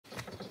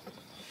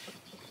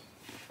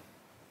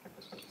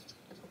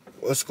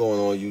What's going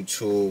on,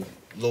 YouTube?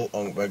 Lil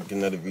Unk back with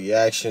another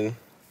reaction,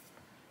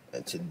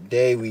 and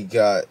today we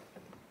got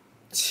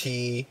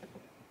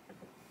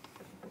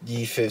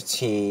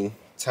D15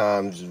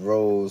 times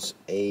Rose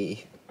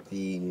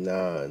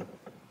AV9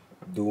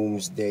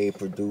 Doomsday,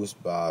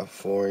 produced by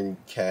Foreign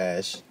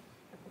Kash,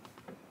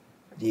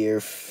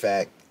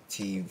 Dearfach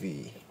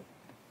TV.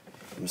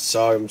 I'm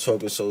sorry I'm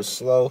talking so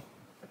slow.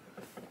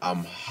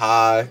 I'm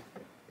high.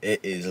 It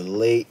is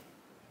late.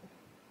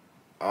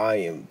 I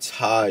am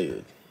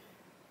tired.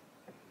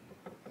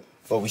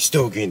 But we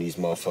still getting these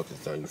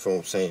motherfuckers done, you feel what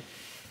I'm saying?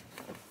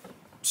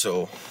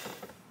 So,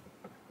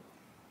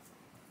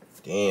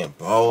 damn,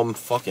 bro, I'm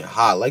fucking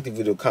hot. Like the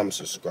video, comment,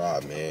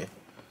 subscribe, man.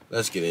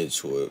 Let's get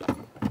into it.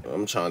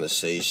 I'm trying to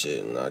say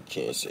shit and I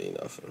can't say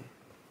nothing.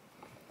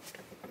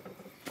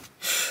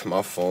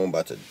 My phone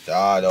about to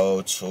die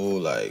though, too.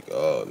 Like,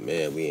 oh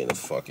man, we in a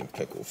fucking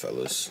pickle,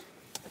 fellas.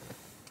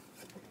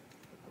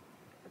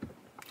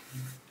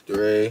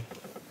 3,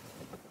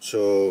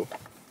 2,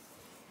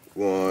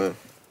 1,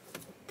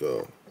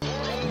 go.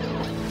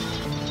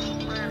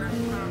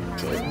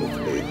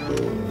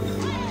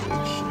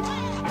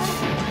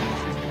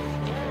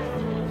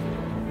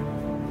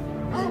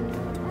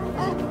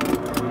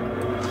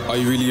 Are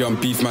you really on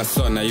beef, my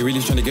son? Are you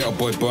really trying to get a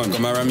boy bun? Got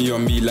my Rami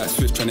on me like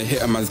Switch, trying to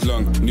hit a man's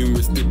lung.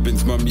 Numerous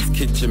dippings, mummy's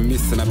kitchen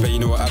miss, and I bet you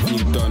know what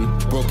avenue done.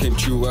 Bro came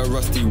true with a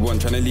rusty one,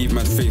 trying to leave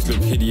man's face look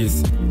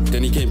hideous.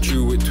 Then he came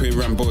true with twin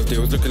Rambos, they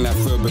was looking like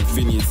Ferb and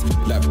Phineas.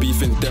 Like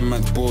beefing, them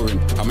man's boring.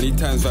 How many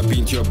times have I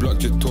been to your block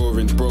just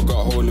touring? Bro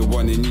got a hole in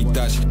one and he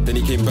dashed, then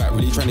he came back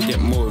really trying to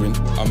get more in.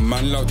 A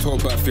man loud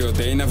talk about field,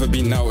 they ain't never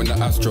been out in the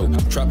Astro.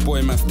 Trap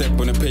boy man step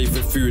on a pay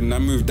for food, and I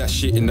moved that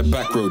shit in the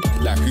back road.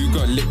 Like who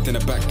got licked in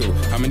the back door?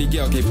 How many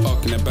girl gave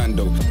Ark in a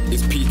bando?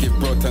 It's peak if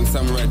bro turn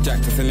Samurai Jack,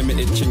 that's a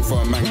limited ching for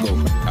a mango.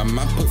 A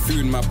man put food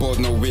in my board,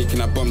 no wake,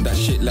 and I bombed that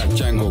shit like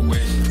Django.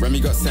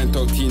 Remy got sent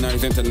out T9,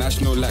 he's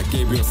international like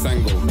Gabriel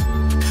Sango.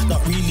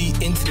 Not really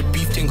into the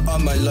beef thing all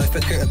my life,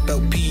 I care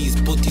about peas.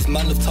 But these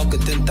man love talking,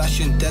 then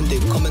dashing, then they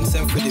come and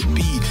send for the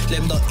beat. Let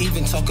him not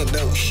even talk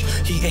about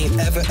he ain't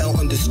ever out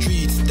on the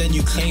streets. Then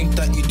you claim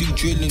that you do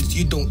drillings,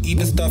 you don't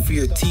even start for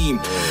your team.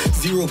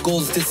 0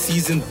 goals this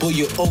season, but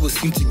you always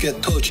seem to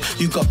get touched.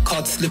 You got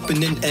caught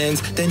slipping in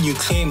ends, then you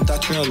claim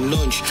that you're on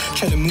lunch.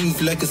 Trying to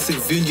move like a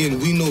civilian,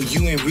 we know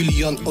you ain't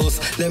really on us.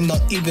 Let him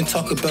not even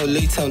talk about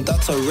Laytown,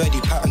 that's already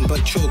patterned by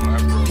Chuck.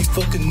 These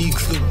fucking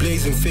neeks look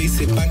blazing, face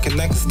it, bank and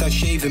ankle start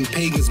shaving.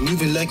 Pagans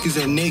moving like yous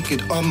are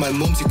naked. On my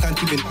mums, you can't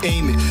even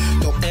aim it.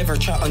 Don't ever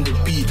chat on the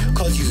beat,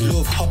 cause yous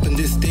love hopping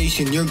this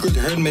station. Your girl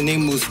heard my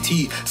name was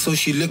T, so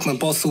she licked my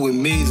boss so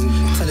amazing.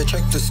 Tell her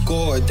check the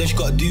score, then she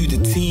gotta do the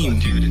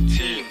team.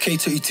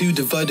 K32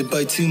 divided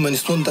by 2, man,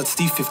 it's one that's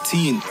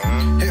D15.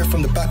 Hit her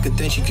from the back and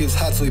then she gives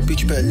hats, so you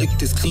bitch better lick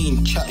this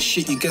clean. Chat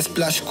shit, you get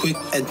splashed quick,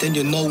 and then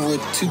you're nowhere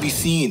to be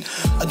seen.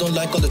 I don't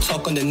like all the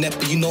talk on the net,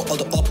 but you know all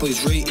the up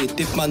boys rated.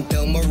 Dip man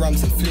down my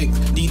rams and flicks,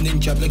 lean in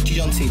jab like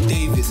Deontay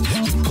Davis.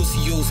 These pussy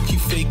yos keep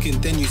faking,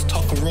 then you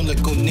talk around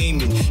like go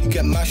naming. You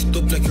get mashed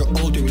up like you're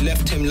older, we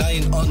left him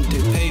lying on the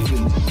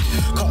pavement.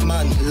 Caught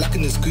man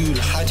lacking his school,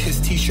 had his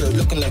t-shirt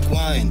looking like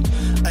wine.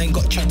 I ain't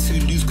got chat to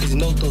lose, cause you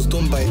know those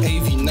done by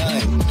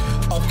AV9.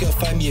 Up girl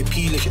find me a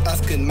peel, and she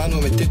asking man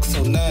why my dick's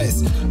so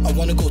nice. I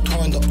wanna go tour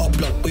on the up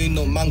block, but you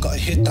know man gotta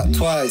hit that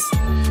twice.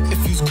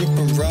 If you's grip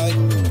and ride,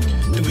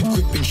 then we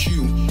grip and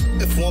shoot.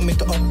 If one make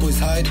the up boys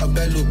hide, I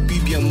bet look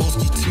BB and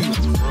mostly too.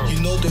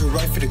 You know they're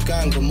right for the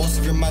gang, but most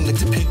of your man like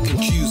to pick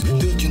and choose.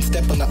 Diligent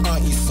step on the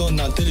auntie's son,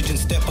 now diligent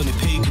step on the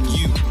pagan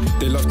you.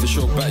 They love to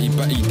show batty,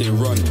 they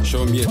run.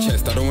 Show me a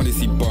chest, I don't want to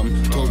see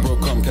bum. Told bro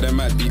come, cause they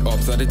might be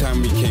ups. At the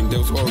time we came, they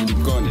was already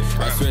gone.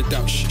 I swear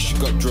down, she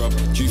got dropped.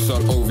 Juice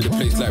all over the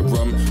place like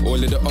rum.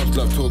 All of the ups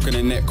love talking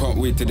the net, can't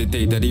wait till the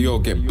day that they all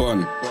get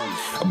bun.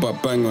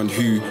 But bang on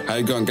who? How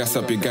you gonna gas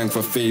up your gang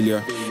for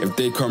failure? If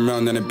they come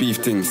round and a beef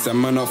thing, send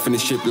man off in the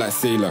ship like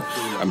sailor.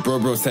 And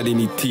bro said he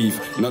need teeth,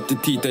 not the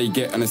teeth that you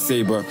get on a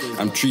saber.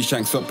 I'm 3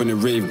 shanks up in the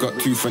rave, got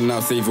 2 for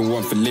now, saving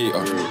 1 for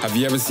later. Have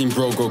you ever seen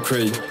bro go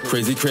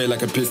crazy cray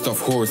like a pissed off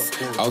horse?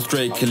 I'll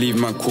straight can leave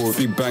man court,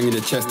 3 bang in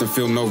the chest and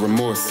feel no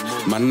remorse.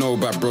 Man know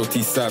about bro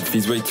T Sav,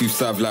 he's way too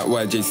sav like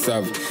YJ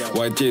Sav.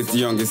 YJ's the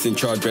youngest in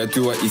charge, better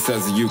do what he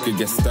says or you could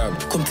get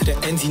stabbed. Come to the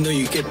end, you know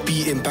you get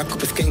beaten. Back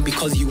up a gang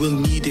because you will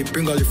need it.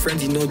 Bring all your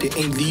friends, you know they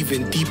ain't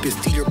leaving.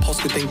 Deepest, steal your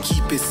postcode, then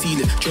keep it, seal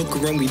it. Joke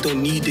around, we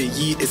don't need it.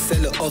 Yeah, it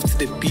sell it off to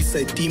the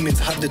B-side. Demons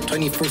have the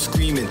 24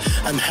 screaming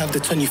and have the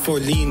 24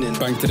 leaning.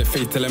 Bang to the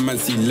face, tell a man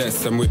see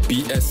less. I'm with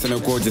BS and a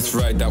gorgeous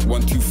ride. That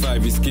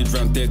 125, you skid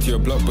round there to your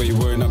block, but you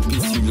weren't on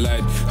peace, you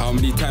lied. How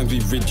many times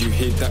we've rid you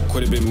hate? That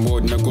could have been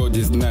more than a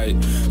gorgeous night.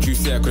 True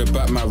say I could have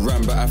backed my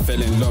ram, but I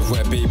fell in love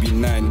with a baby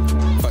 9.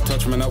 If I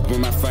touch man up with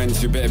my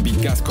finest, you better be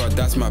gas card,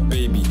 that's my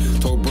baby.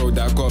 Told bro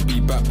that I gotta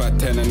be back by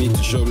 10, I need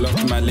to show love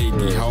to my lady.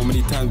 How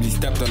many times we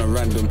stepped on a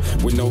random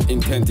with no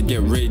intent to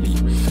get ready?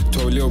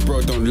 Told little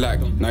bro don't lack,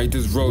 now he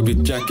just rode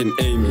with Jack and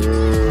Amy.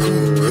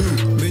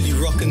 Really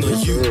rocking on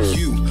you.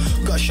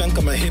 Got a shank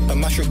on my hip, I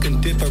mash rock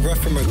and dip, I rap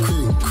from my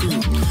crew.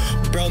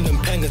 Brown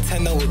and pen gang, a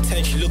 10 out of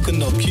 10, she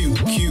looking all cute.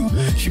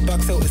 She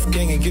backs out this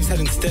gang and gives head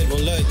instead,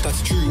 won't lie,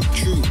 that's true.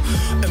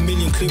 A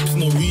million clips,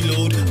 no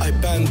reload, I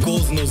bang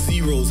goals, no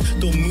zeros.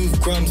 Don't move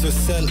grams or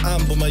sell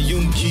am, but my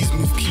young G's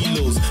move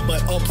kilos. My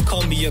ops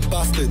call me a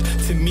bastard,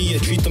 to me I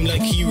treat them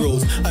like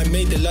heroes. I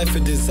made their life a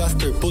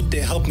disaster, but they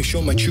help me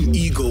show my true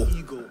ego.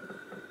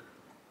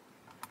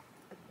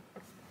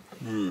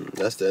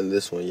 That's the end of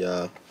this one,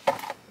 y'all.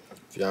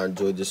 If y'all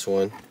enjoyed this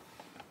one,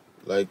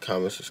 like,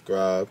 comment,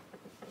 subscribe.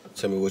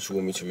 Tell me what you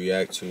want me to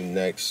react to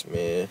next,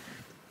 man.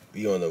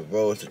 We on the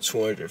road to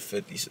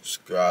 250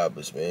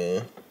 subscribers,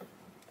 man.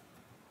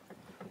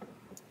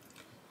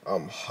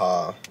 I'm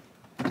high.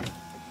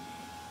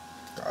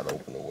 Gotta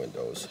open the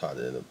windows,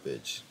 hotter than a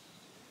bitch.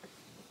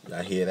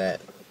 Y'all hear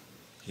that?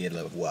 Hear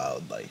the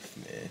wildlife,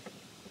 man.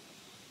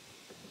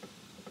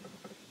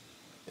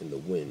 In the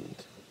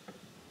wind.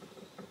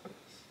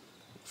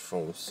 You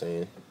know what I'm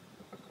saying?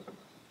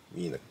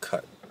 We in a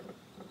cut.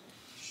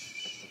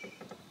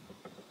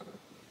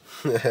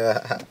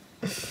 Yeah,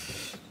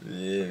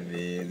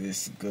 man,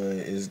 it's good.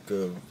 It's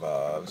good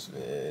vibes,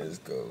 man. It's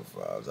good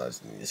vibes. I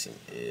just need some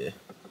air,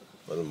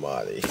 but I'm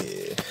out of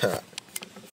here.